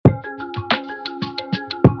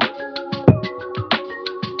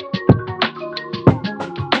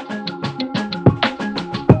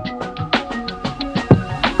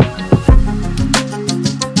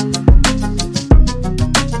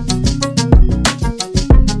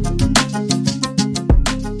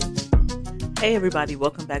Hey everybody,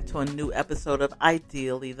 welcome back to a new episode of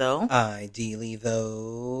Ideally Though. Ideally,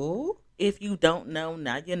 though. If you don't know,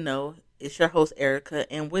 now you know. It's your host Erica,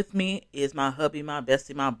 and with me is my hubby, my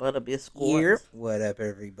bestie, my butter biscuit. Yep. What up,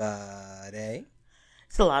 everybody?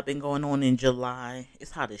 It's a lot been going on in July.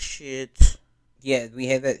 It's hot as shit. Yeah, we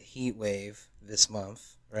had that heat wave this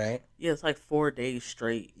month, right? Yeah, it's like 4 days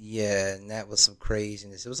straight. Yeah, and that was some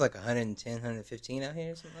craziness. It was like 110, 115 out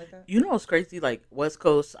here, something like that. You know what's crazy? Like West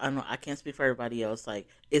Coast, I know I can't speak for everybody else. Like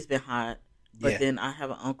it's been hot. But Yeah. then I have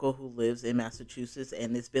an uncle who lives in Massachusetts,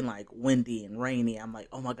 and it's been like windy and rainy. I'm like,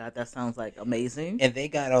 oh my god, that sounds like amazing. And they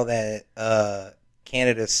got all that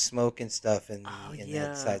Canada smoke and stuff in Yeah.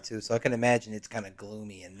 that side too. So I can imagine it's kind of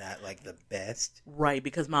gloomy and not like the best. Right,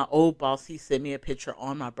 because my old boss, he sent me a picture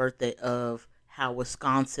on my birthday of how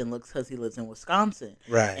Wisconsin looks because he lives in Wisconsin.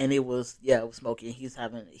 Right. And it was smoky. He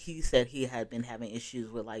said he had been having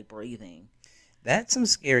issues with like breathing. That's some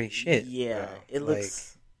scary shit. Yeah, bro. it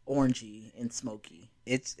looks orangey and smoky.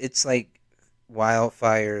 It's like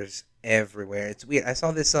wildfires everywhere. It's weird. I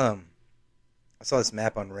saw this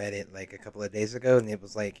map on Reddit like a couple of days ago, and it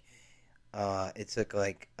was like it took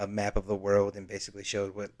like a map of the world and basically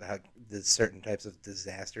showed how the certain types of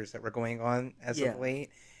disasters that were going on as of late.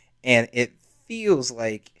 And it feels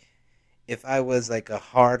like if I was like a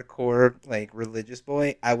hardcore like religious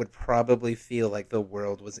boy, I would probably feel like the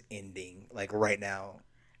world was ending like right now.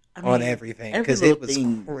 On everything, because it was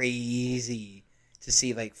crazy to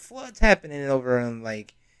see like floods happening over on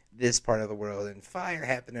like this part of the world and fire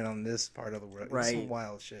happening on this part of the world. Right. It's some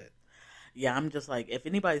wild shit. Yeah, I'm just like, if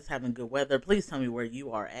anybody's having good weather, please tell me where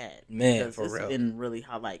you are at. Man, for real. It's been really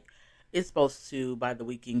hot. Like, it's supposed to, by the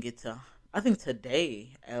weekend, get to, I think today,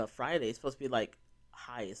 Friday, it's supposed to be like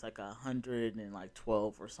high. It's like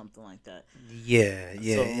 112 or something like that. Yeah, so,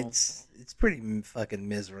 it's pretty fucking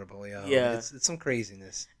miserable, yo. Yeah, it's some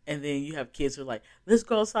craziness. And then you have kids who are like, let's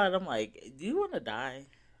go outside. I'm like, do you want to die?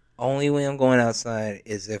 Only way I'm going outside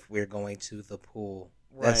is if we're going to the pool.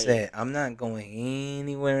 Right. That's it. I'm not going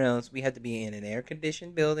anywhere else. We have to be in an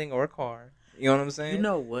air-conditioned building or a car. You know what I'm saying? You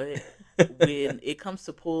know what? When it comes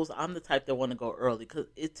to pools, I'm the type that want to go early because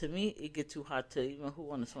to me it get too hot to even who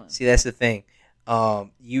want to swim. See, that's the thing.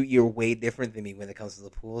 You're way different than me when it comes to the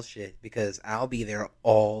pool shit because I'll be there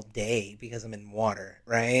all day because I'm in water,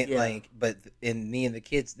 right? Yeah. Like, but me and the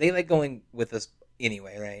kids, they like going with us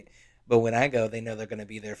anyway, right? But when I go, they know they're gonna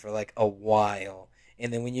be there for like a while,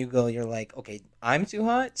 and then when you go, you're like, okay, I'm too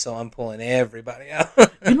hot, so I'm pulling everybody out.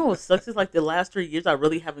 You know what sucks is like the last 3 years, I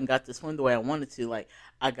really haven't got to swim the way I wanted to. Like,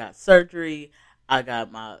 I got surgery. I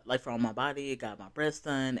got my, like, for on my body, got my breast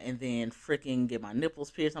done, and then freaking get my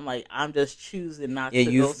nipples pierced. I'm like, I'm just choosing not to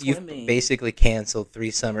go swimming. You've basically canceled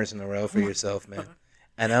 3 summers in a row for yourself, man.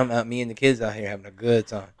 And me and the kids out here having a good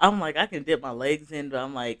time. I'm like, I can dip my legs in, but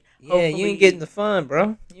I'm like, yeah, you ain't getting the fun,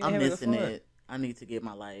 bro. I'm missing it. I need to get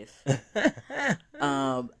my life.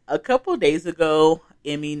 A couple days ago,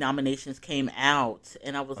 Emmy nominations came out,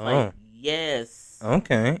 and I was like, yes.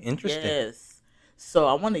 Okay, interesting. Yes. So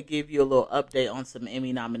I want to give you a little update on some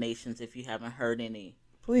Emmy nominations if you haven't heard any.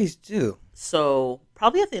 Please do. So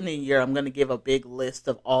probably at the end of the year, I'm going to give a big list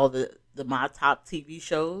of all my top TV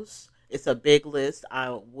shows. It's a big list.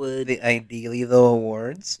 The Ideally Though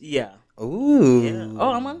Awards. Yeah. Ooh. Yeah.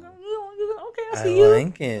 Oh, okay. I'll see you. I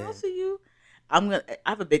like it. I'll see you. I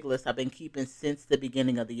have a big list I've been keeping since the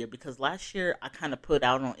beginning of the year because last year I kind of put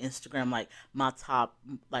out on Instagram like my top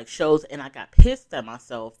like shows, and I got pissed at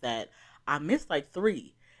myself that I missed like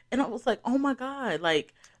 3, and I was like, oh my god,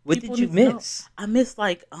 like what did you miss? I missed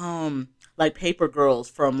like Paper Girls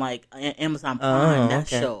from like Amazon Prime. That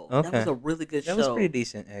show that was a really good show. That was pretty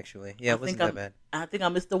decent actually. Yeah, it wasn't that bad. I think I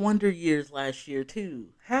missed the Wonder Years last year too.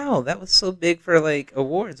 How? That was so big for like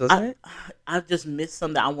awards, wasn't it? I just missed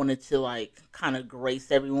something I wanted to like kind of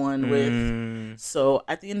grace everyone with. So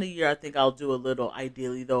at the end of the year, I think I'll do a little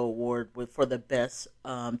Ideally Though award for the best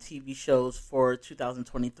TV shows for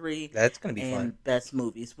 2023. That's gonna be fun. And best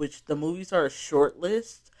movies, which the movies are a short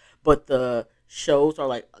list, but the shows are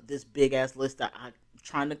like this big ass list that I'm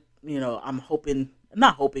trying to, I'm hoping.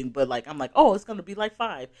 Not hoping, but like I'm like, oh, it's gonna be like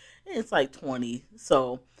 5, and it's like 20.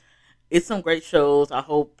 So it's some great shows. I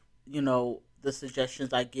hope the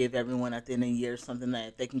suggestions I give everyone at the end of the year is something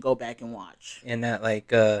that they can go back and watch. And not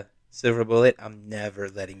like Silver Bullet. I'm never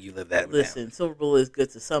letting you live that. Listen, down. Silver Bullet is good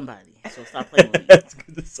to somebody, so stop playing with me. It's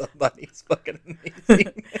good to somebody. It's fucking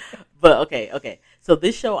amazing. But okay. So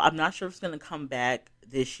this show, I'm not sure if it's gonna come back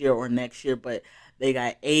this year or next year, but they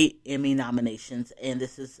got 8 Emmy nominations, and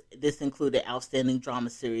this included Outstanding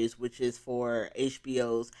Drama Series, which is for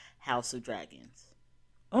HBO's House of Dragons.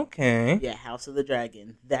 Okay. Yeah, House of the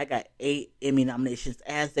Dragon. That got 8 Emmy nominations,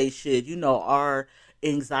 as they should. You know, our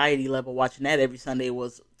anxiety level watching that every Sunday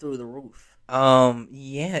was through the roof.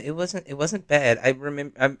 Yeah, it wasn't bad. I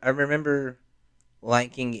remember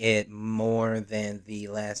liking it more than the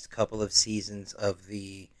last couple of seasons of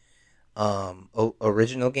the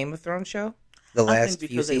original Game of Thrones show. The I think last few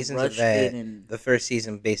because they seasons of rushed it that, and the first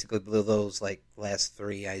season basically blew those like last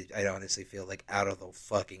three. I honestly feel like out of the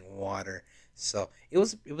fucking water. So it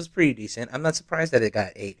was pretty decent. I'm not surprised that it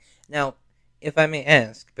got 8. Now, if I may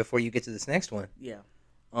ask, before you get to this next one, yeah.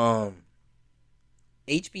 um,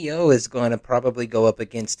 HBO is going to probably go up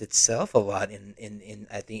against itself a lot in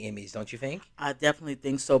at the Emmys, don't you think? I definitely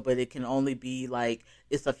think so, but it can only be like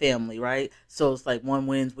it's a family, right? So it's like one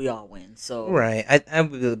wins, we all win. So Right, I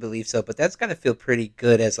really believe so, but that's got to feel pretty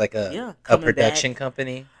good as like yeah, a coming production back,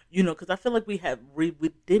 company. because I feel like we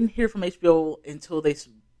didn't hear from HBO until they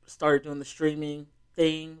started doing the streaming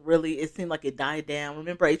thing. Really, it seemed like it died down.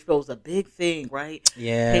 Remember, HBO was a big thing, right?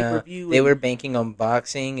 Pay per Yeah, view they and were banking on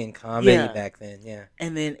boxing and comedy yeah, back then. Yeah,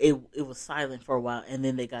 and then it was silent for a while, and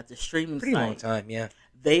then they got the streaming pretty long site. time. Yeah,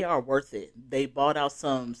 They are worth it. They bought out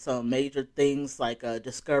some major things like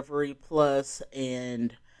Discovery Plus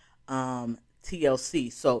and TLC.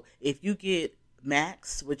 So if you get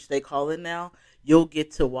Max, which they call it now, you'll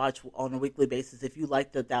get to watch on a weekly basis. If you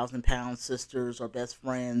like the Thousand Pound Sisters or Best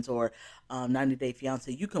Friends or 90 Day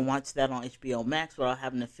Fiance, you can watch that on HBO Max without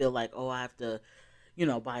having to feel like, oh, I have to,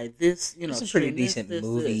 buy this, there's some pretty stream decent this.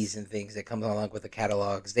 movies and things that come along with the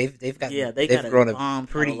catalogs. They've Yeah, gotten they got they've a grown a bomb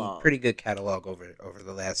pretty catalog. pretty good catalog over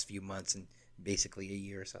the last few months and basically a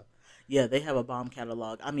year or so. Yeah, they have a bomb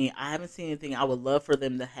catalog. I mean, I haven't seen anything. I would love for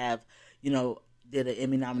them to have, you know, did an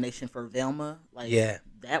Emmy nomination for Velma. Like Yeah.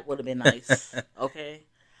 that would have been nice. Okay,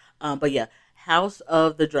 but yeah, House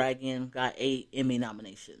of the Dragon got 8 Emmy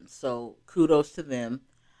nominations. So kudos to them.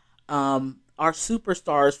 Our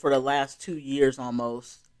superstars for the last 2 years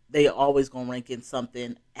almost, they always gonna rank in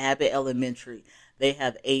something. Abbott Elementary, they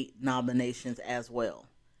have 8 nominations as well.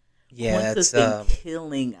 Yeah, Quinta's been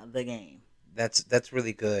killing the game. that's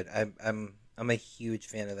really good. I'm a huge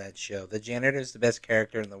fan of that show. The janitor is the best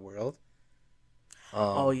character in the world.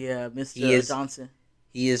 Oh Um, yeah, he Mr. is Johnson.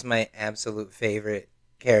 he is my absolute favorite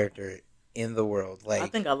character in the world. I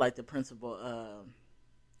Like think I like the principal.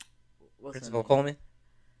 What's her Principal name? Coleman.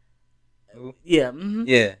 Who? Yeah,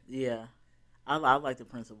 Yeah, yeah. I like the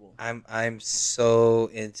principal. I'm so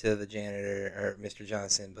into the janitor or Mr.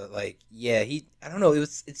 Johnson, but like yeah, I don't know.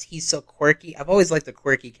 He's so quirky. I've always liked the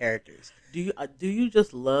quirky characters. Do you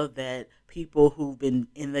just love that people who've been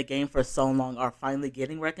in the game for so long are finally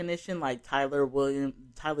getting recognition? Like Tyler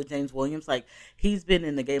James Williams. Like he's been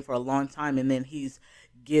in the game for a long time, and then he's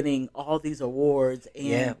getting all these awards.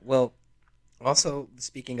 Yeah, And well, also,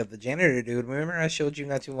 speaking of the janitor dude, remember I showed you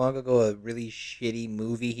not too long ago a really shitty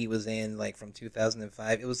movie he was in, like from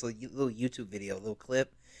 2005? It was a little YouTube video, a little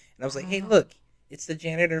clip. And I was like, hey, uh, look, it's the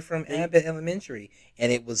janitor from they Abbott Elementary.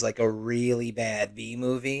 And it was like a really bad B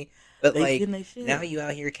movie. But they like, getting their now shit you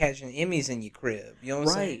out here catching Emmys in your crib. You know what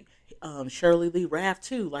I'm saying? right. Shirley Lee Raff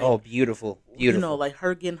too. Oh, Like beautiful. Beautiful. like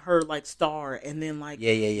her getting her like star, and then like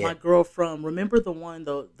Yeah, yeah, yeah. my girl from remember the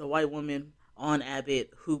white woman on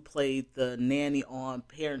Abbott who played the nanny on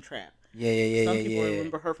Parent Trap. Yeah, yeah, yeah, Some yeah, people yeah.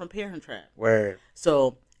 remember her from Parent Trap. Where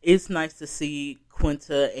So it's nice to see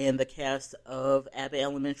Quinta and the cast of Abbott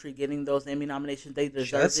Elementary getting those Emmy nominations. They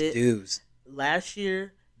deserved just it. dudes. Last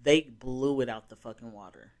year they blew it out the fucking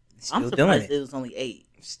water. I'm Still doing surprised it. it was only 8.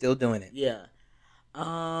 Still doing it. Yeah.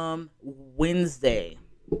 Wednesday.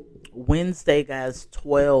 Wednesday has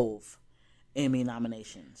 12 Emmy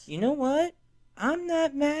nominations. You know what? I'm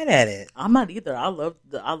not mad at it. I'm not either. I love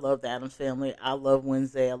the Addams Family. I love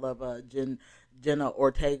Wednesday. I love Jenna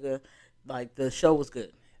Ortega. Like the show was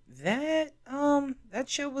good. That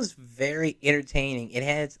show was very entertaining.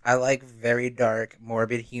 I like very dark,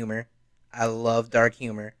 morbid humor. I love dark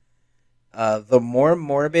humor. The more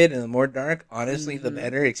morbid and the more dark, honestly, the Hmm.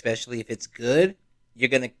 better. Especially if it's good, you're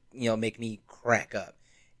gonna make me crack up.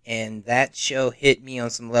 And that show hit me on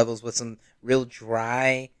some levels with some real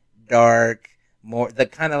dry, dark. More the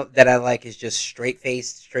kind of that I like is just straight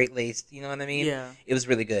faced, straight laced. You know what I mean? Yeah. It was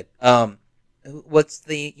really good. What's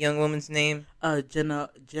the young woman's name? Jenna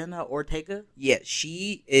Ortega. Yeah,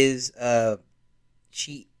 she is.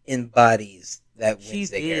 She embodies that She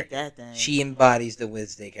Wednesday did character. that thing. She embodies the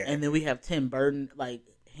Wednesday character. And then we have Tim Burton, like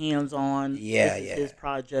hands on. Yeah, This is yeah. his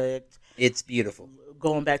project. It's beautiful.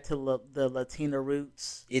 Going back to the Latina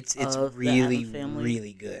roots. It's of the really Addams Family.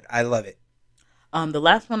 really good. I love it. The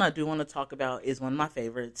last one I do want to talk about is one of my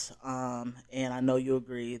favorites, and I know you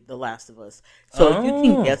agree, The Last of Us. So if you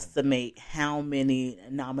can Oh. guesstimate how many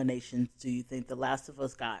nominations do you think The Last of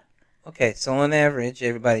Us got? Okay, so on average,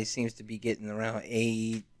 everybody seems to be getting around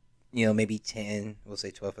 8, maybe 10. We'll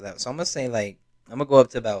say 12 for that. So I'm going to say, I'm going to go up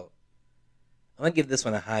to about, I'm going to give this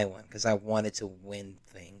one a high one because I wanted to win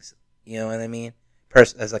things. You know what I mean?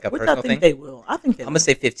 As like a Which I personal think thing. they will. I think they I'm will. going to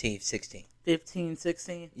say 15, 16. 15,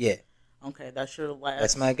 16? Yeah. Okay, that's your last.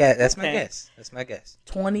 That's my guess. Okay. That's my guess.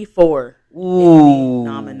 24 Ooh.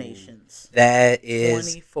 nominations. That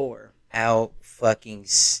is 24. out fucking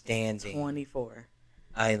standing. 24.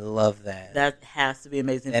 I love that. That has to be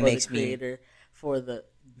amazing That for makes the me creator, for the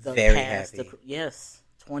very cast. happy. Yes,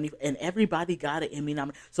 20, and everybody got an Emmy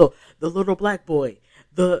nomination. So the little black boy,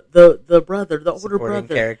 the brother, the older Supporting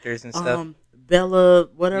brother, characters and stuff. Bella,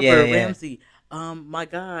 whatever, Yeah. Ramsey, my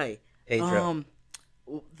guy, Pedro.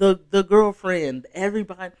 the girlfriend,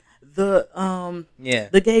 everybody, Yeah.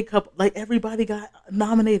 the gay couple, like everybody got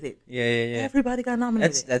nominated. Yeah. Everybody got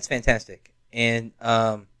nominated. That's fantastic. And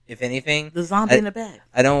if anything, The zombie in the bag.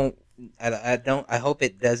 I hope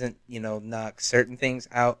it doesn't, knock certain things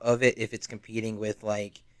out of it if it's competing with,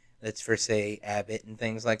 like, let's first say Abbott and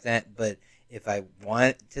things like that. But if I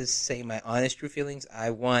want to say my honest true feelings, I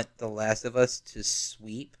want The Last of Us to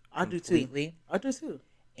sweep completely. I do too.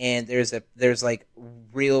 And there's like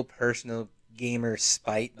real personal gamer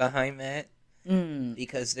spite behind that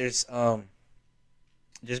because there's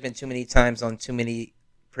been too many times on too many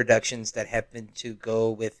productions that happen to go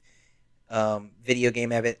with video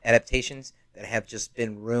game adaptations that have just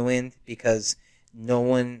been ruined because no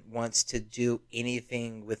one wants to do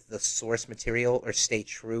anything with the source material or stay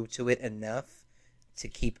true to it enough to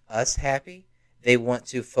keep us happy. They want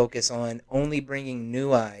to focus on only bringing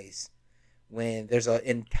new eyes when there's an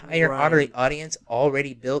entire audience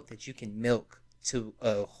already built that you can milk to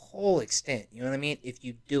a whole extent. You know what I mean? If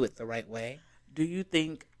you do it the right way. Do you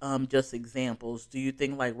think, just examples, do you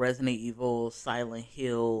think like Resident Evil, Silent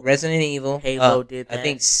Hill, Halo did that? I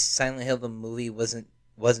think Silent Hill the movie wasn't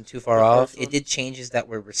too far The off. first one? It did changes that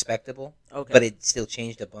were respectable, Okay. but it still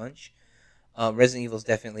changed a bunch. Resident Evil is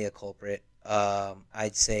definitely a culprit.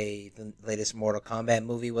 I'd say the latest Mortal Kombat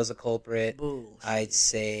movie was a culprit. Bullshit. I'd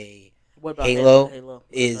say What about Halo What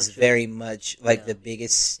is about you? very much like Yeah. the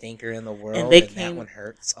biggest stinker in the world, And and, they that one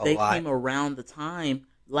hurts a They lot. came around the time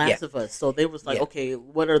Last Yeah. of Us, so they was like, Yeah. okay,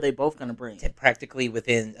 what are they both gonna bring? Practically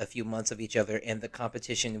within a few months of each other, and the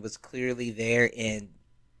competition was clearly there, and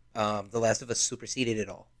The Last of Us superseded it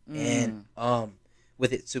all. And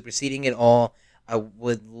with it superseding it all, I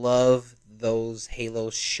would love those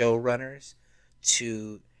Halo showrunners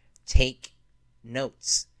to take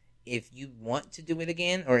notes. If you want to do it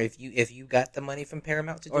again, or if you got the money from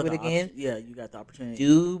Paramount to do it again, Yeah, you got the opportunity.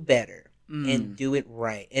 do better and do it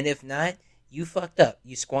right. And if not, you fucked up.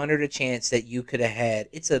 You squandered a chance that you could have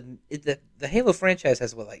had. The Halo franchise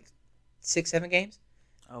has what, like 6-7 games?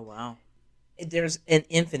 Oh wow. There's an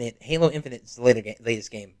infinite Halo Infinite is the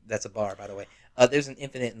latest game. That's a bar, by the way. There's an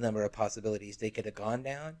infinite number of possibilities they could have gone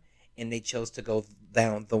down, and they chose to go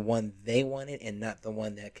down the one they wanted and not the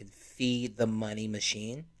one that could feed the money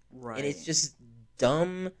machine. Right. And it's just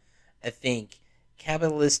dumb. I think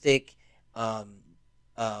capitalistic,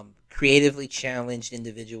 creatively challenged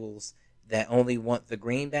individuals that only want the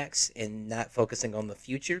greenbacks and not focusing on the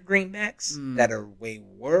future greenbacks that are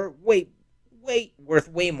worth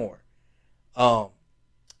way more.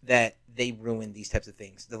 That they ruin these types of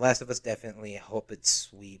things. The Last of Us definitely, I hope it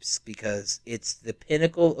sweeps because it's the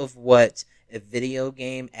pinnacle of what a video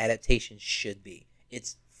game adaptation should be.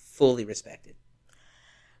 It's fully respected.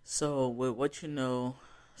 So with what you know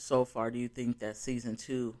so far, do you think that season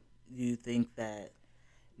 2? Do you think that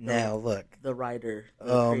Now look, the writer,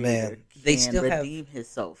 the oh creator, man, they can still redeem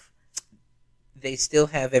himself? they still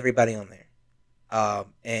have everybody on there.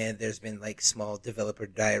 And there's been like small developer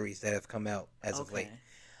diaries that have come out as of late,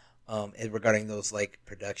 and regarding those like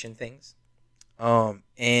production things.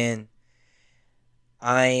 And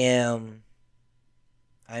I'm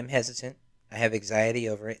hesitant. I have anxiety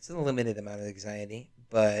over it. It's a limited amount of anxiety,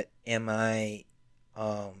 but am I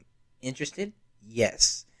interested?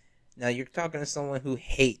 Yes. Now you're talking to someone who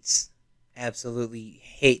absolutely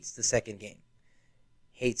hates the second game.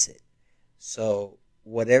 Hates it. So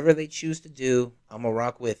whatever they choose to do, I'm gonna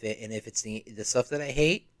rock with it. And if it's the stuff that I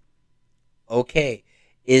hate, okay.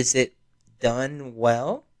 Is it done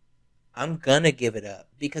well? I'm gonna give it up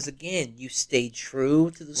because again, you stayed true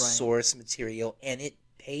to the source material, and it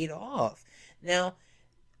paid off. Now,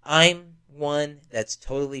 I'm one that's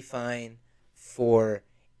totally fine for,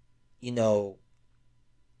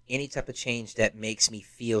 any type of change that makes me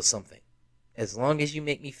feel something. as long as you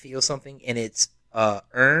make me feel something and it's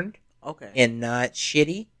earned Okay. and not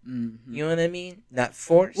shitty. Mm-hmm. You know what I mean? Not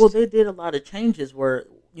forced. Well, they did a lot of changes where,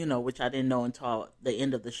 which I didn't know until the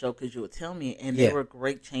end of the show because you would tell me, and they were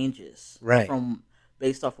great changes, right? From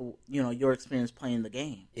based off of your experience playing the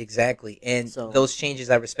game. Exactly, and those changes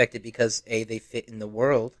I respected because they fit in the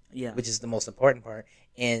world, which is the most important part.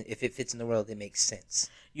 And if it fits in the world, it makes sense.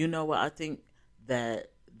 You know what? I think that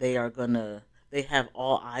they have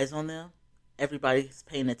all eyes on them. Everybody's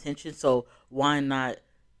paying attention, so why not,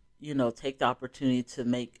 take the opportunity to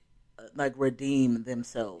make, redeem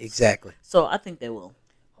themselves. Exactly. So I think they will.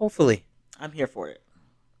 Hopefully. I'm here for it.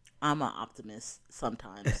 I'm an optimist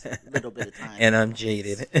sometimes, a little bit of time. And I'm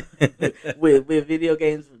jaded. with video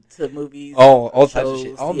games to movies. Oh, all types of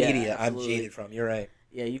shit. All media absolutely. I'm jaded from. You're right.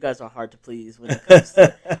 Yeah, you guys are hard to please when it comes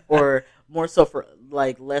to, or more so for,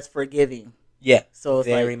 less forgiving. Yeah, so it's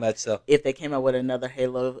very much so. If they came out with another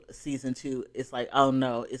Halo Season 2, it's like, oh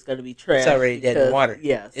no, it's going to be trash. It's already dead in the water.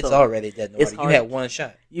 Yeah. It's already dead in the water. You had one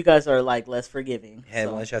shot. You guys are, less forgiving. You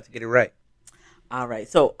had one shot to get it right. All right.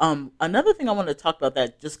 So, another thing I want to talk about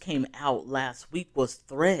that just came out last week was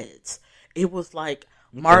Threads. It was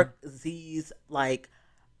Mark Z's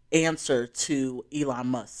answer to Elon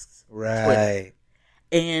Musk's Twitter.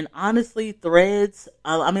 And honestly, Threads,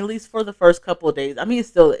 at least for the first couple of days,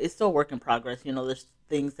 it's still work in progress. There's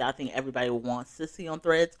things that I think everybody wants to see on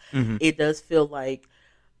Threads. Mm-hmm. It does feel like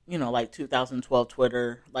 2012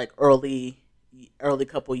 Twitter, early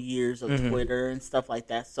couple years of mm-hmm. Twitter and stuff like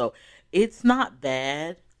that. So it's not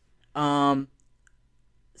bad. One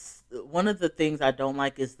of the things I don't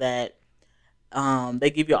like is that they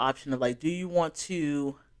give you an option of do you want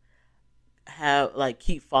to have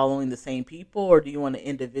keep following the same people, or do you want to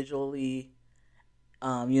individually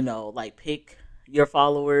pick your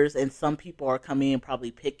followers? And some people are coming and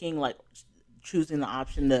probably picking choosing the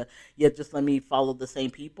option to just let me follow the same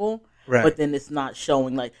people, right? But then it's not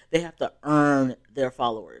showing they have to earn their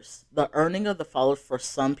followers. The earning of the followers for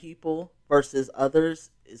some people versus others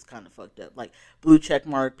is kind of fucked up. Blue check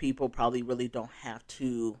mark people probably really don't have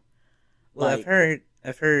to. Well, I've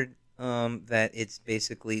heard that it's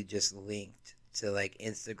basically just linked to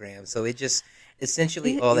Instagram, so it just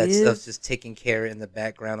essentially all that stuff's just taken care in the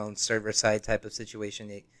background on server side type of situation.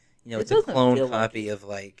 It's a clone copy of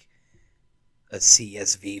a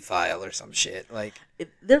CSV file or some shit.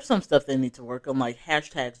 There's some stuff they need to work on,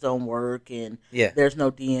 hashtags don't work, and there's no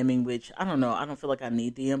DMing, which I don't know. I don't feel like I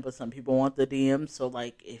need DM, but some people want the DM. So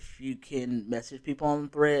if you can message people on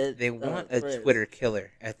Threads, they want a Twitter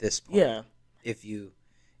killer at this point. Yeah, if you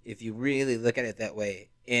really look at it that way,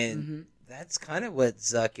 and mm-hmm. that's kind of what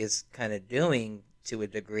Zuck is kind of doing to a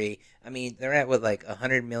degree. They're at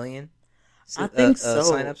 100 million. I think so.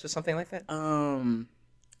 Signups or something like that.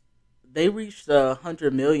 They reached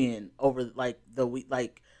 100 million over the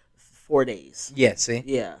week, 4 days. Yeah. See.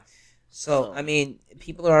 Yeah. So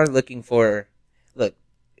people are looking for. Look,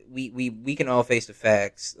 we can all face the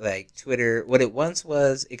facts. Twitter, what it once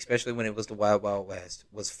was, especially when it was the Wild Wild West,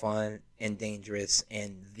 was fun and dangerous,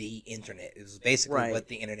 and the internet. It was basically what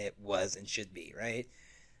the internet was and should be, right?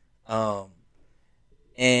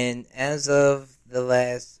 And as of the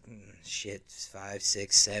last 5,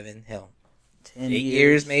 6, 7, hell, 10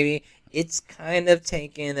 years maybe, it's kind of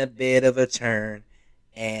taken a bit of a turn,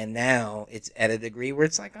 and now it's at a degree where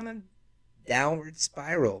it's on a downward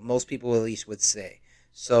spiral. Most people at least would say.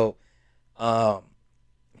 So,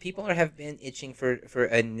 people have been itching for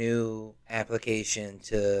a new application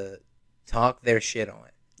to talk their shit on,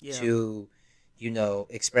 to,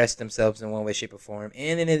 express themselves in one way, shape, or form.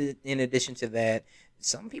 And in addition to that,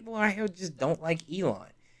 some people out here just don't like Elon.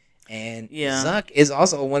 And Zuck is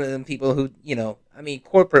also one of them people who,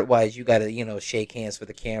 corporate wise, you gotta, shake hands for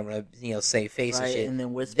the camera, save face and shit. And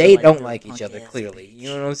then whisper they don't like each other, clearly. You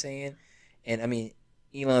know what I'm saying? And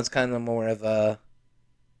Elon's kind of more of a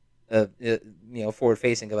forward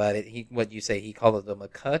facing about it. He called them a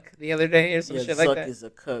cuck the other day or some shit like that. Zuck is a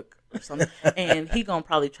cuck or something, and he gonna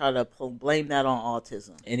probably try to blame that on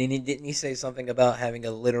autism. And didn't he say something about having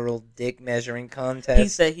a literal dick measuring contest? He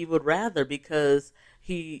said he would rather because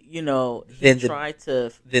he tried to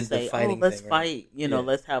say, "Oh, let's fight,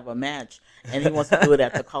 let's have a match," and he wants to do it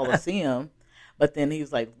at the Coliseum. But then he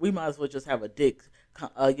was like, "We might as well just have a dick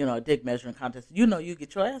measuring contest. You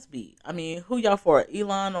get your ass beat. Who y'all for,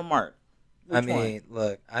 Elon or Mark?" Which one?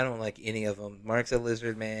 Look, I don't like any of them. Mark's a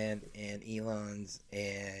lizard man, and Elon's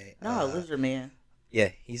a lizard man. Yeah,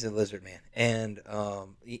 he's a lizard man, and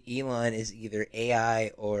Elon is either AI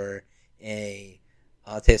or a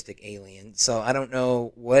autistic alien. So I don't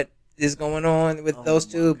know what is going on with those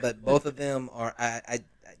two, but both of them are.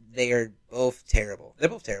 they are both terrible. They're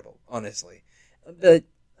both terrible, honestly. But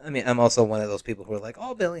I mean, I'm also one of those people who are like,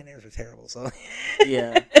 all billionaires are terrible. So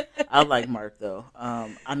Yeah, I like Mark though.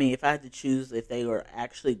 I mean, if I had to choose if they were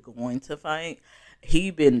actually going to fight,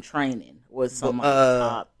 he been training with some like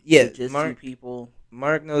top yeah, jiu-jitsu people.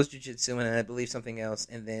 Mark knows jiu-jitsu and I believe something else,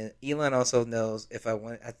 and then Elon also knows if I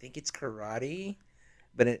think it's karate,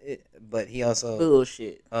 but he also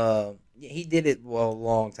Bullshit. he did it a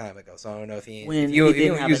long time ago, so I don't know if When if you he didn't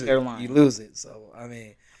don't have use a it, hairline. you lose it. So I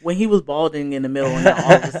mean, When he was balding in the middle, and now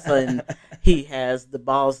all of a sudden he has the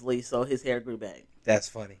Bosley, so his hair grew back. That's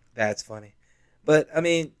funny. But I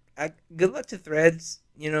mean, good luck to Threads.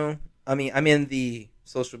 I mean, I'm in the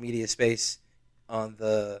social media space on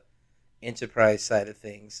the enterprise side of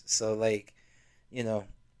things, so like,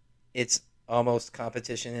 it's almost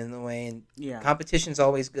competition in the way, and Yeah, competition's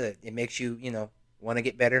always good. It makes you, want to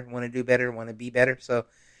get better, want to do better, want to be better. So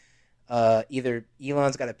either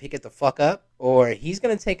Elon's got to pick it the fuck up, or he's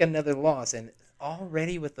going to take another loss. And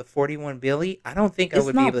already with the 41 Billy, I don't think I It's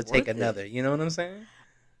would be not able to take worth it. another. You know what I'm saying?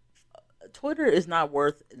 Twitter is not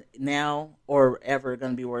worth now or ever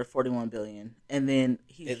going to be worth 41 billion. And then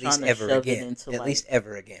he's At trying least to ever shove again. it into At least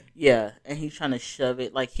ever again. yeah, and he's trying to shove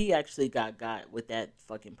it like he actually got with that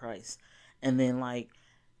fucking price. And then like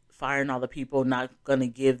firing all the people, not going to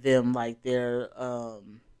give them like their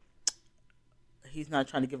he's not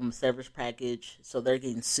trying to give them a severance package, so they're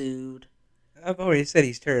getting sued. I've already said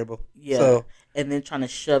he's terrible. Yeah. So. And then trying to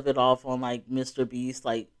shove it off on like Mr. Beast,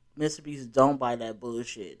 like Mr. Beast, don't buy that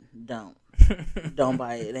bullshit. Don't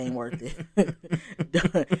buy it. It ain't worth it.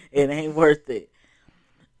 It ain't worth it.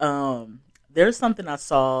 There's something I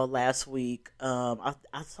saw last week. I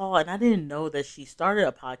saw, and I didn't know that she started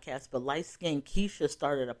a podcast, but light skinned Keisha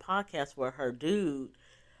started a podcast with her dude.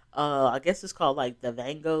 I guess it's called like the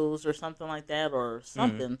Vangos or something like that or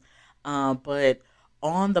something. But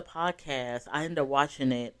on the podcast, I ended up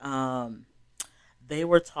watching it. They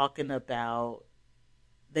were talking about,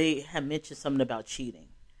 they had mentioned something about cheating.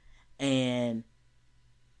 And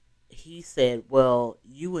he said, well,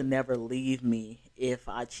 you would never leave me if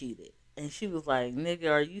I cheated. And she was like, nigga,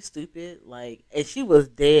 are you stupid? Like, and she was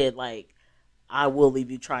dead, like, I will leave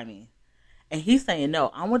you, try me. And he's saying no.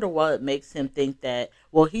 I wonder what makes him think that,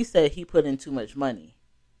 well, he said he put in too much money.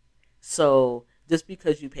 So just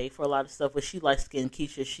because you pay for a lot of stuff, but she likes skin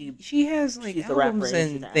Keisha, she has like albums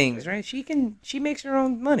and things, right? She makes her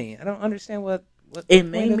own money. I don't understand what it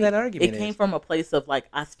made me, that argument it came from a place of like,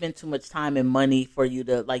 I spent too much time and money for you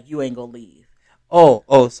to, like, you ain't gonna leave.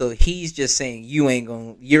 Oh, so he's just saying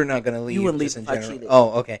you're not gonna leave. You wouldn't leave in if I general. cheated.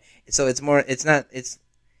 Oh, okay. So it's more. It's not. It's.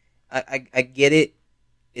 I get it.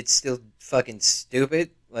 It's still fucking stupid.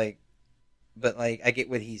 Like, but like I get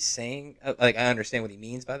what he's saying. Like I understand what he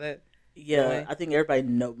means by that. Yeah, right? I think everybody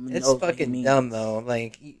knows. It's fucking dumb though.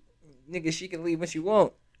 Like, nigga, she can leave when she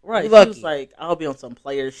won't. Right, Lucky. she was like, I'll be on some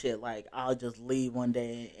player shit, like, I'll just leave one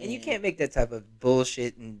day. And you can't make that type of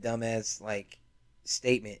bullshit and dumbass, like,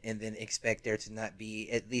 statement and then expect there to not be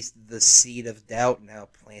at least the seed of doubt now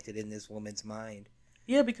planted in this woman's mind.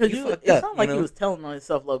 Yeah, because it's not like he was telling on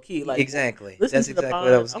himself low-key. Like, exactly. That's exactly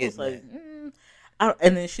what I was getting like,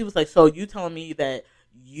 and then she was like, so you telling me that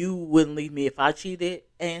you wouldn't leave me if I cheated?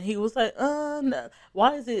 And he was like, no.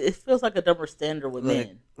 Why is it feels like a double standard with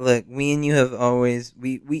men. Look, me and you have always,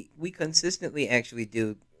 we consistently actually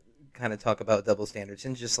do kind of talk about double standards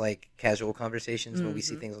and just like casual conversations when we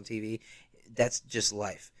see things on TV. That's just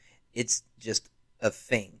life. It's just a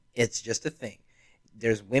thing.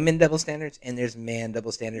 There's women double standards and there's man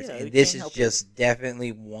double standards. Yeah, and this is just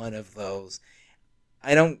definitely one of those.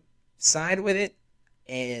 I don't side with it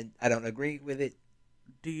and I don't agree with it.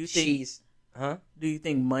 Do you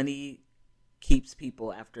think money keeps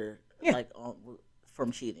people after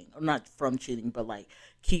from cheating? Or not from cheating, but like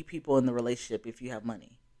keep people in the relationship if you have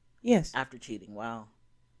money? Yes. After cheating. Wow.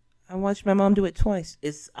 I watched my mom do it twice.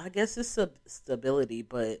 I guess it's stability,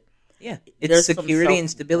 but yeah, it's security and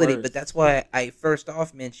stability. But that's why I first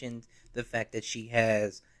off mentioned the fact that she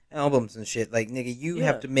has albums and shit. Like, nigga, you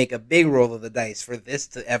have to make a big roll of the dice for this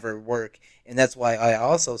to ever work. And that's why I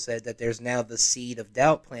also said that there's now the seed of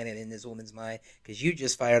doubt planted in this woman's mind because you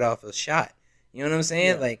just fired off a shot. You know what I'm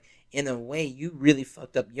saying? Yeah. Like, in a way, you really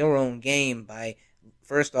fucked up your own game by,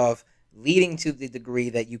 first off, leading to the degree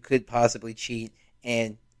that you could possibly cheat.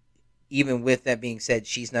 And even with that being said,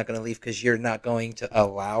 she's not going to leave because you're not going to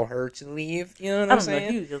allow her to leave. You know what I'm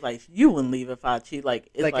saying? He was just like, you wouldn't leave if I cheat. Like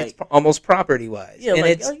it's almost property-wise. Yeah,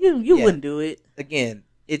 and like, you wouldn't do it. Again,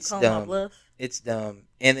 it's dumb. It's dumb.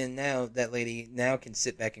 And then now that lady now can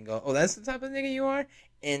sit back and go, oh, that's the type of nigga you are?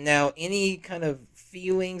 And now any kind of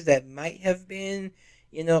feelings that might have been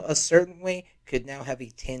a certain way could now have a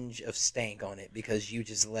tinge of stank on it because you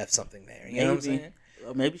just left something there. You know what I'm saying?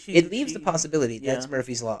 Maybe it leaves the possibility. Yeah. That's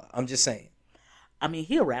Murphy's Law. I'm just saying. I mean,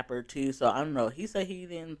 he a rapper too, so I don't know. He said he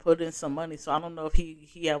didn't put in some money, so I don't know if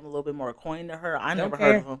he have a little bit more coin to her. I never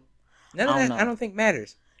heard of him. None of that, I don't think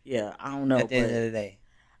matters. Yeah, I don't know. At the end of the day,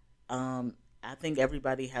 I think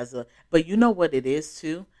everybody has but you know what it is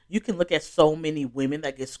too. You can look at so many women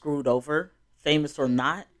that get screwed over, famous or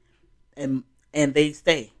not, and they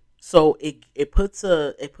stay. So it puts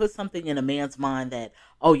something in a man's mind that,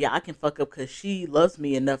 oh yeah, I can fuck up because she loves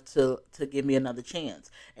me enough to give me another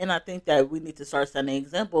chance. And I think that we need to start setting an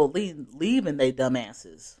example, leaving they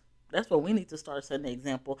dumbasses. That's what we need to start setting an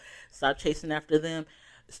example. Stop chasing after them.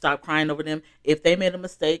 Stop crying over them. If they made a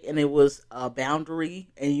mistake and it was a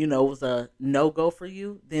boundary and it was a no go for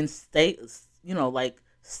you, then stay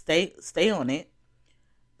on it.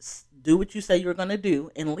 Do what you say you're gonna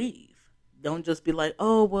do and leave. Don't just be like,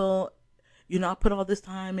 oh, well, I put all this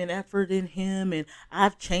time and effort in him and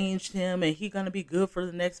I've changed him and he's going to be good for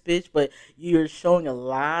the next bitch. But you're showing a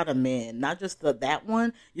lot of men, not just that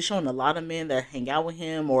one, you're showing a lot of men that hang out with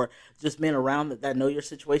him or just men around that know your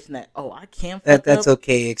situation that, oh, I can't fuck That's up.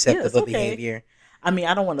 okay, acceptable behavior. I mean,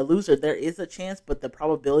 I don't want to lose her. There is a chance, but the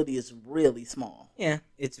probability is really small. Yeah,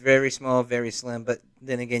 it's very small, very slim. But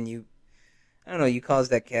then again, I don't know, you cause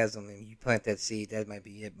that chasm and you plant that seed, that might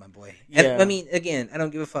be it, my boy. Yeah. I mean, again, I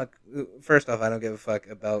don't give a fuck. First off, I don't give a fuck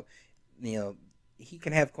about, he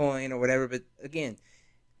can have coin or whatever, but again,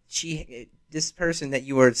 this person that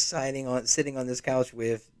you were sitting on this couch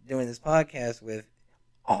with, doing this podcast with,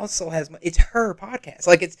 also has, it's her podcast.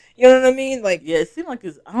 Like, it's, you know what I mean? Like, yeah, it seemed like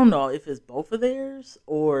I don't know if it's both of theirs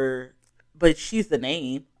but she's the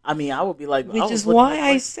name. I mean, I would be like, which is why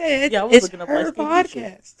I said it's her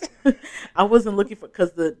podcast. I wasn't looking for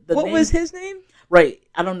because the what name, was his name? Right,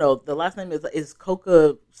 I don't know. The last name is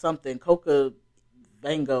Coca something, Coca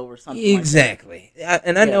Vango or something. Exactly,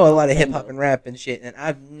 and I know a lot of hip hop and rap and shit, and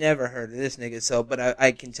I've never heard of this nigga. So, but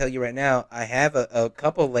I can tell you right now, I have a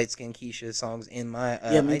couple of Light Skin Keisha songs in my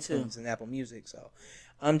iTunes and Apple Music. So,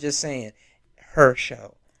 I'm just saying, her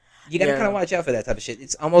show. You gotta kind of watch out for that type of shit.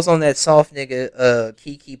 It's almost on that soft nigga,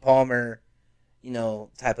 Keke Palmer,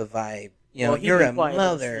 type of vibe. You're a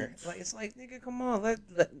mother. Like, it's like, nigga, come on.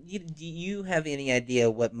 Do you have any idea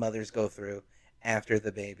what mothers go through after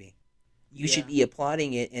the baby? You should be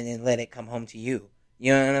applauding it and then let it come home to you.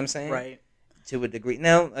 You know what I'm saying? Right. To a degree.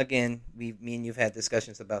 Now, again, me and you've had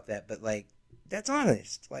discussions about that, but like, that's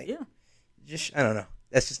honest. Like, just I don't know.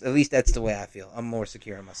 That's just, at least that's the way I feel. I'm more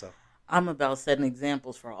secure in myself. I'm about setting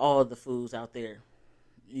examples for all of the fools out there.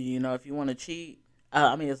 If you want to cheat,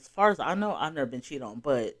 I mean, as far as I know, I've never been cheated on,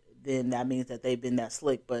 but then that means that they've been that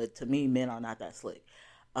slick. But to me, men are not that slick.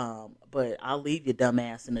 But I'll leave your dumb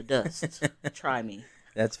ass in the dust. Try me.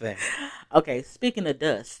 That's fair. Okay, speaking of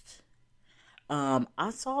dust, I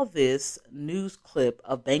saw this news clip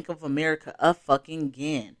of Bank of America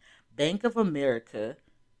again. Bank of America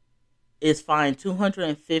is fined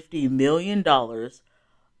 $250 million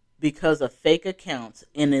because of fake accounts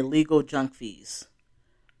and illegal junk fees.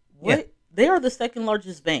 What? Yeah. They are the second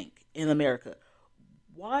largest bank in America.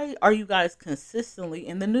 Why are you guys consistently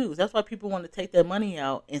in the news? That's why people want to take their money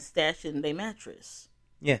out and stash it in their mattress.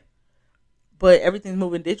 Yeah. But everything's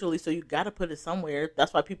moving digitally, so you got to put it somewhere.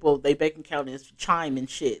 That's why they bank account is Chime and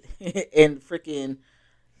shit. And freaking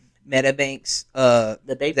MetaBanks.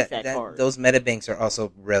 The baby fat card. Those MetaBanks are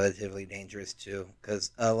also relatively dangerous too,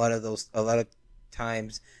 because a lot of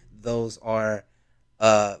times those are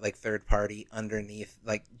like third party underneath,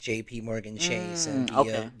 like JP Morgan Chase and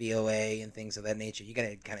BOA and things of that nature. You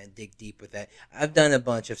gotta kind of dig deep with that. I've done a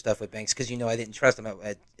bunch of stuff with banks because I didn't trust them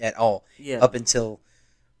at all up until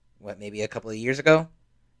maybe a couple of years ago.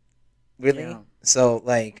 Really? Yeah. So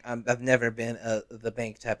like I've never been the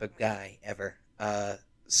bank type of guy ever.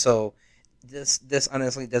 So this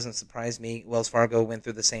honestly doesn't surprise me. Wells Fargo went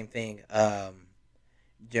through the same thing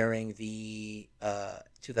during the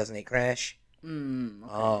 2008 crash.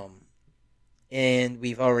 Okay. And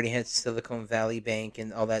we've already had Silicon Valley Bank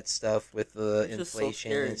and all that stuff with the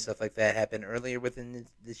inflation and stuff like that happen earlier within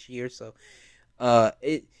this year. So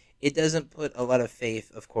it doesn't put a lot of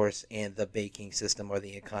faith, of course, in the banking system or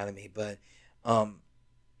the economy, but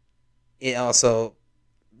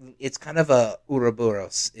it's kind of a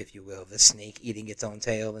Ouroboros, if you will, the snake eating its own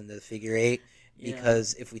tail in the figure eight.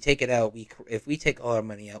 Because if we take it out, if we take all our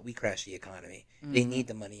money out, we crash the economy. Mm-hmm. They need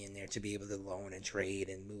the money in there to be able to loan and trade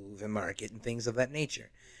and move and market and things of that nature.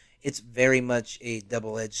 It's very much a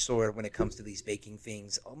double-edged sword when it comes to these banking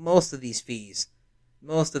things. Most of these fees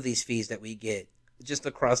that we get just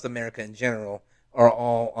across America in general are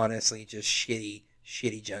all honestly just shitty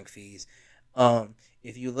shitty junk fees.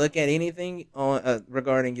 If you look at anything on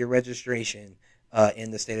regarding your registration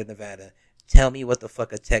in the state of Nevada, tell me what the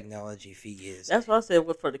fuck a technology fee is. That's what I said.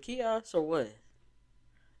 What, for the kiosks or what?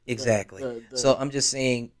 Exactly. The So I'm just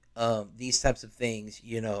saying, these types of things,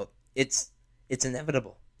 it's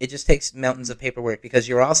inevitable. It just takes mountains of paperwork because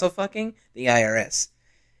you're also fucking the IRS.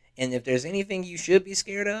 And if there's anything you should be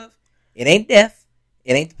scared of, it ain't death,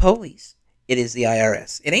 it ain't the police, it is the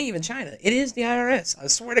IRS. It ain't even China. It is the IRS. I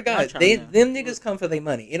swear to God, them niggas come for their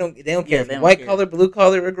money. They don't care if you're white collar, blue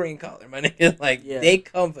collar, or green collar. My nigga, they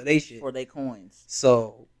come for their shit for their coins.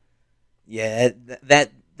 So, yeah,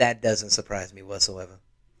 that doesn't surprise me whatsoever.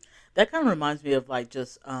 That kind of reminds me of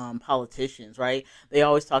just politicians, right? They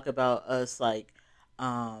always talk about us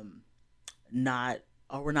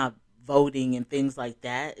we're not voting and things like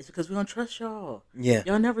that. It's because we don't trust y'all. Yeah,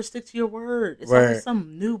 y'all never stick to your word. It's always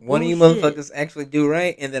some new bullshit. One of you motherfuckers actually do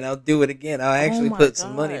right, and then I'll do it again. I'll actually put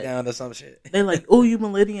some money down or some shit. They're like, oh, you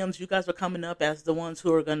millenniums, you guys are coming up as the ones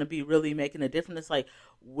who are going to be really making a difference. It's like,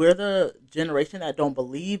 we're the generation that don't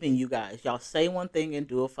believe in you guys. Y'all say one thing and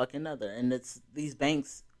do a fucking other. And it's these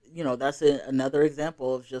banks, that's another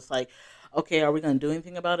example of just like, okay, are we going to do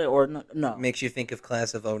anything about it or no? Makes you think of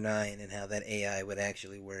Class of '09 and how that AI would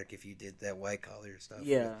actually work if you did that white collar stuff.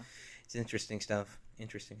 Yeah. It's interesting stuff.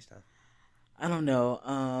 I don't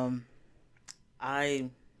know.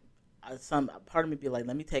 Some part of me be like,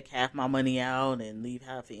 let me take half my money out and leave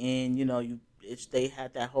half in. They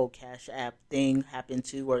had that whole Cash App thing happen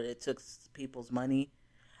too, where it took people's money.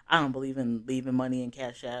 I don't believe in leaving money in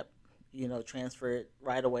Cash App. Transfer it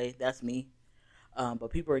right away. That's me. But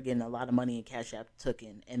people are getting a lot of money in Cash App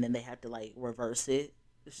taken, and then they had to reverse it.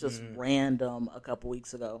 It's just random. A couple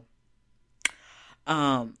weeks ago.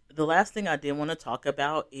 The last thing I did want to talk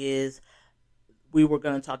about is we were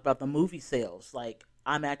going to talk about the movie sales.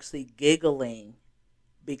 I'm actually giggling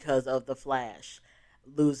because of The Flash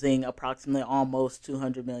losing approximately almost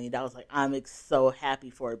 $200 million. I'm so happy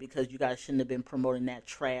for it because you guys shouldn't have been promoting that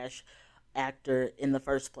trash actor in the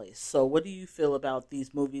first place. So what do you feel about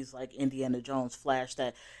these movies like Indiana Jones, Flash,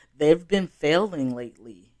 that they've been failing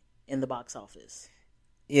lately in the box office?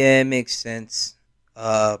 Yeah, it makes sense.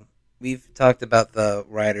 We've talked about the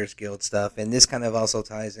Writers Guild stuff, and this kind of also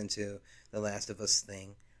ties into the Last of Us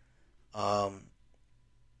thing.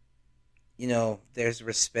 There's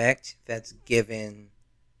respect that's given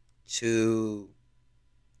to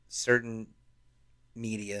certain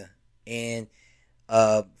media, and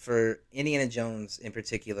for Indiana Jones in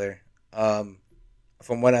particular,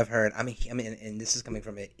 from what I've heard, I mean, and this is coming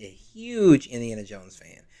from a huge Indiana Jones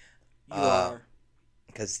fan. You are.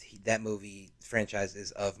 Because that movie franchise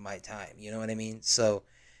is of my time, you know what I mean? So,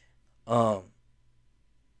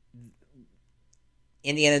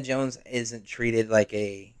 Indiana Jones isn't treated like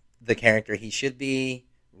the character he should be.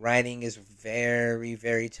 Writing is very,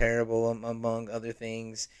 very terrible, among other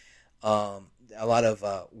things. A lot of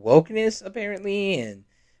wokeness, apparently, and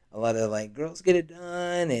a lot of girls get it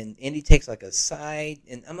done, and Indy takes a side,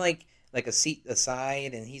 and I'm like a seat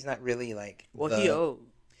aside, and he's not really he owed.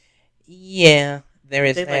 Yeah, there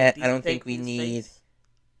is they that. I didn't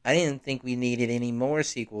think we needed any more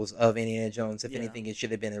sequels of Indiana Jones. If anything, it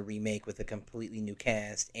should have been a remake with a completely new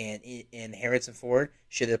cast, and Harrison Ford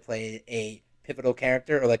should have played a pivotal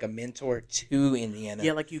character or a mentor to Indiana.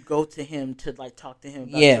 Yeah, you go to him to talk to him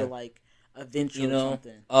about your adventure or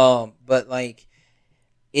something. But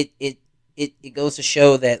it goes to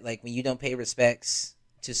show that when you don't pay respects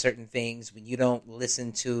to certain things, when you don't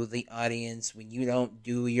listen to the audience, when you don't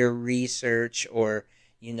do your research or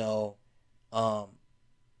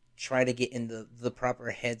try to get in the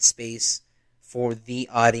proper headspace for the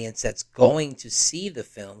audience that's going to see the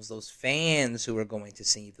films, those fans who are going to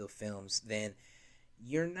see the films, then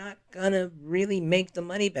you're not gonna really make the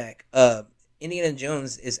money back. Indiana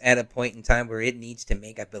Jones is at a point in time where it needs to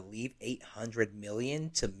make, I believe, $800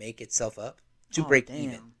 million to make itself up to break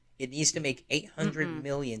even. It needs to make $800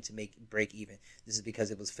 million to break even. This is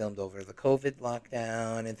because it was filmed over the COVID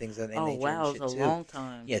lockdown and things of that nature. Oh wow, it's a long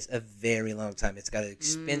time. Yes, a very long time. It's got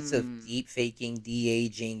expensive deep faking,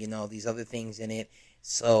 de-aging, and all these other things in it.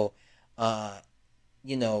 So,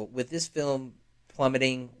 with this film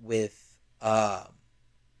plummeting, with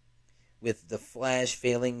The Flash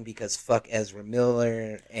failing because fuck Ezra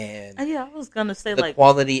Miller, and I was gonna say the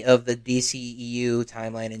quality of the DCEU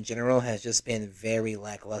timeline in general has just been very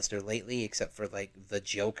lackluster lately, except for the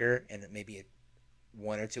Joker and maybe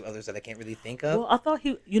one or two others that I can't really think of. Well, I thought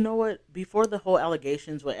before the whole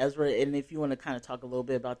allegations with Ezra, and if you want to kind of talk a little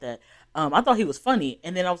bit about that, I thought he was funny,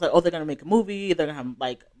 and then I was like, oh, they're gonna make a movie, they're gonna have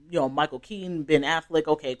Michael Keaton, Ben Affleck,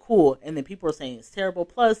 okay, cool, and then people were saying it's terrible.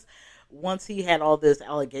 Plus, once he had all these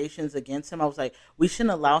allegations against him, I was like, we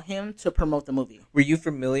shouldn't allow him to promote the movie. Were you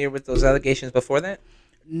familiar with those allegations before that?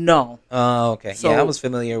 No. Oh, okay. So yeah, I was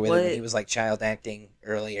familiar with it when what- he was like child acting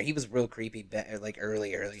earlier. He was real creepy, like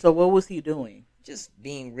early. So what was he doing? Just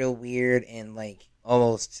being real weird and like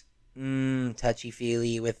almost touchy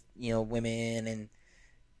feely with women and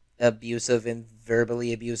abusive and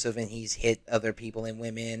verbally abusive, and he's hit other people and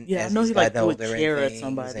women. Yeah, I as know he's he like gotten threw a older chair and at things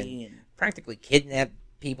somebody, and and practically kidnapped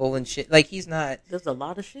people and shit. Like he's not. there's a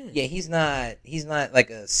lot of shit. Yeah, he's not like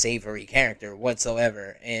a savory character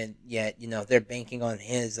whatsoever, and yet they're banking on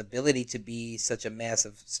his ability to be such a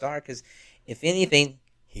massive star because, if anything,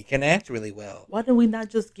 he can act really well. Why did we not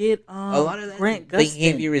just get A lot of that Grant Gustin?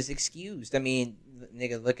 behavior is excused. I mean,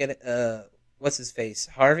 nigga, look at what's his face,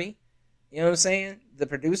 Harvey. You know what I'm saying? The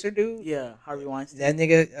producer dude. Yeah, Harvey Weinstein. That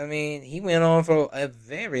nigga. I mean, he went on for a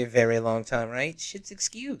very, very long time, right? Shit's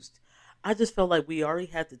excused. I just felt like we already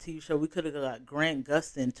had the TV show. We could have got Grant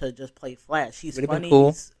Gustin to just play Flash. He's Would've been funny.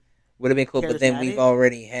 cool. He's Would have been cool, but then charismatic. we've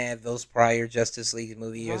already had those prior Justice League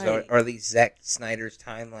movies, Right. or at least Zack Snyder's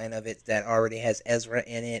timeline of it that already has Ezra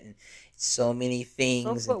in it, and so many so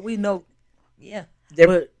things. what we know. Yeah, they're,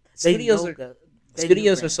 But they studios know are Gu- they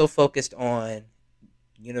studios knew are so focused on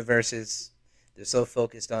universes. They're so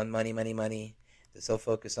focused on money. They're so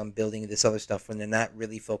focused on building this other stuff when they're not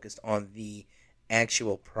really focused on the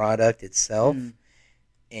actual product itself. Mm.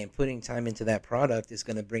 And putting time into that product is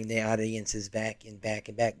going to bring the audiences back and back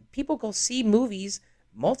and back. People go see movies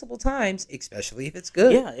multiple times, especially if it's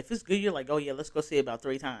good. Yeah, if it's good, you're like, oh yeah, let's go see it about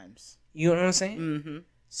 3 times. You know what I'm saying? Mm-hmm.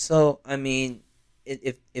 So, I mean,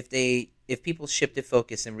 if people shifted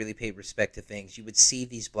focus and really paid respect to things, you would see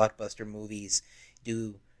these blockbuster movies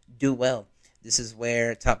do well. This is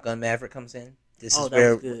where Top Gun Maverick comes in. This Oh, is that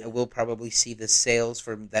where was good. we'll probably see the sales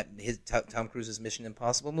from Tom Cruise's Mission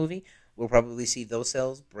Impossible movie. We'll probably see those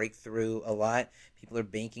sales break through a lot. People are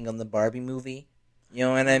banking on the Barbie movie. You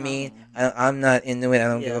know what I mean? I'm not into it. I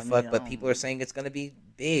don't give a fuck. But people are saying it's going to be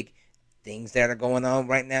big. Things that are going on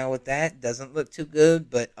right now with that doesn't look too good.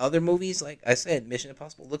 But other movies, like I said, Mission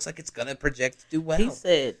Impossible looks like it's going to project to do well.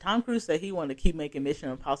 Tom Cruise said he wanted to keep making Mission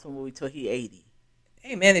Impossible movie till he 80.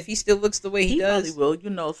 Hey, man, if he still looks the way he does. Probably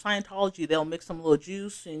will. Scientology, they'll mix some little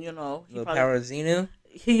juice and, he Little probably, power of Xenu.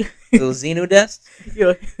 he Little Xenu dust.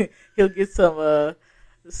 he'll get some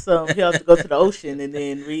he'll have to go to the ocean and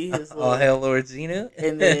then read his All hail Lord Xenu.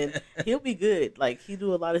 and then he'll be good. Like, he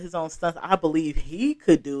do a lot of his own stunts. I believe he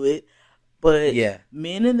could do it, but Yeah.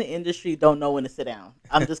 men in the industry don't know when to sit down.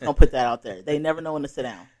 I'm just gonna put that out there. They never know when to sit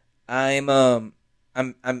down. I'm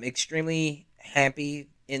extremely happy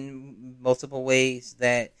in multiple ways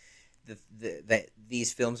that that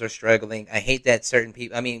these films are struggling. I hate that certain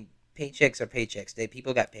people. I mean, paychecks are paychecks.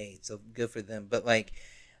 People got paid, so good for them. But like,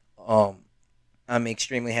 I'm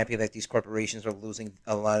extremely happy that these corporations are losing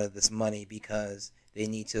a lot of this money because they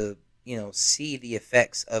need to, see the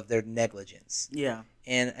effects of their negligence. Yeah.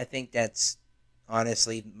 And I think that's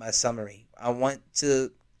honestly my summary. I want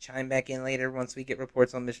to chime back in later once we get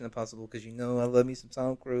reports on Mission Impossible because I love me some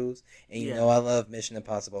Tom Cruise and I love Mission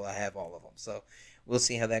Impossible. I have all of them, so we'll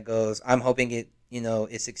see how that goes. I'm hoping it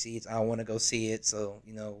succeeds. I want to go see it, so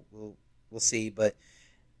we'll see. But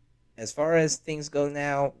as far as things go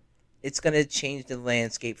now, it's gonna change the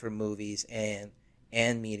landscape for movies and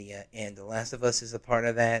media, and The Last of Us is a part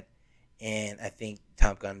of that, and I think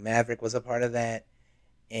Top Gun Maverick was a part of that,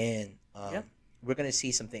 and we're going to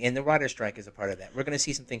see something, and the writer strike is a part of that. We're going to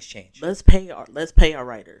see some things change. Let's pay our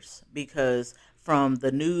writers, because from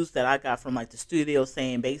the news that I got from like the studio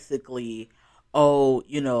saying basically, they're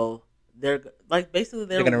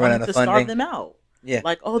gonna run out of to funding. starve them out. Yeah,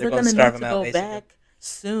 Like, they're gonna going to starve need to them out, go basically. back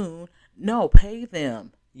soon. No, pay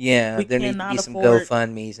them. Yeah, We there need to cannot be some afford-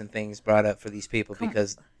 GoFundMes and things brought up for these people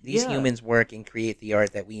because these humans work and create the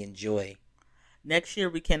art that we enjoy. Next year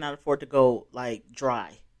we cannot afford to go like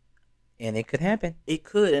dry. And it could happen. It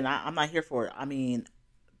could, and I'm not here for it. I mean,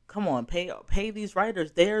 come on, pay these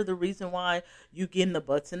writers. They're the reason why you get in the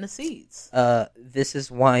butts and the seats. This is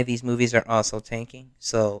why these movies are also tanking.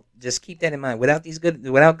 So just keep that in mind. Without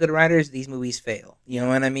good writers, these movies fail. You know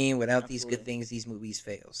what I mean? Without these good things, these movies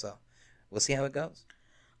fail. So we'll see how it goes.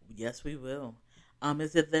 Yes, we will.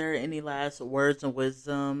 Is there any last words of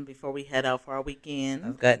wisdom before we head out for our weekend?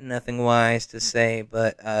 I've got nothing wise to say,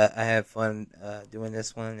 but I have fun doing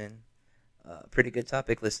this one, and pretty good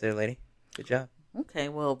topic list there, lady. Good job. Okay,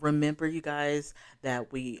 well, remember, you guys,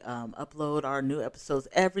 that we upload our new episodes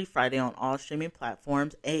every Friday on all streaming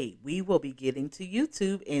platforms. We will be getting to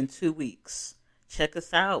YouTube in 2 weeks. Check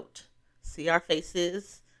us out. See our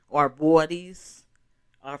faces, our bodies,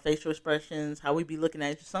 our facial expressions, how we be looking at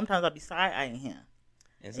you. Sometimes I'll be side-eyeing him.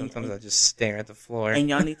 And sometimes I just stare at the floor. And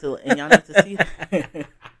y'all need to see that.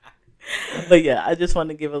 But yeah, I just want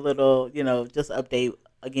to give a little, just update.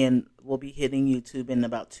 Again, we'll be hitting YouTube in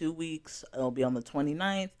about 2 weeks. It'll be on the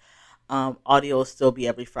 29th. Audio will still be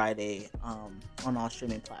every Friday on all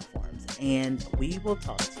streaming platforms. And we will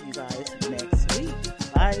talk to you guys next week.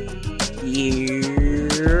 Bye.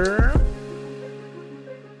 Yeah.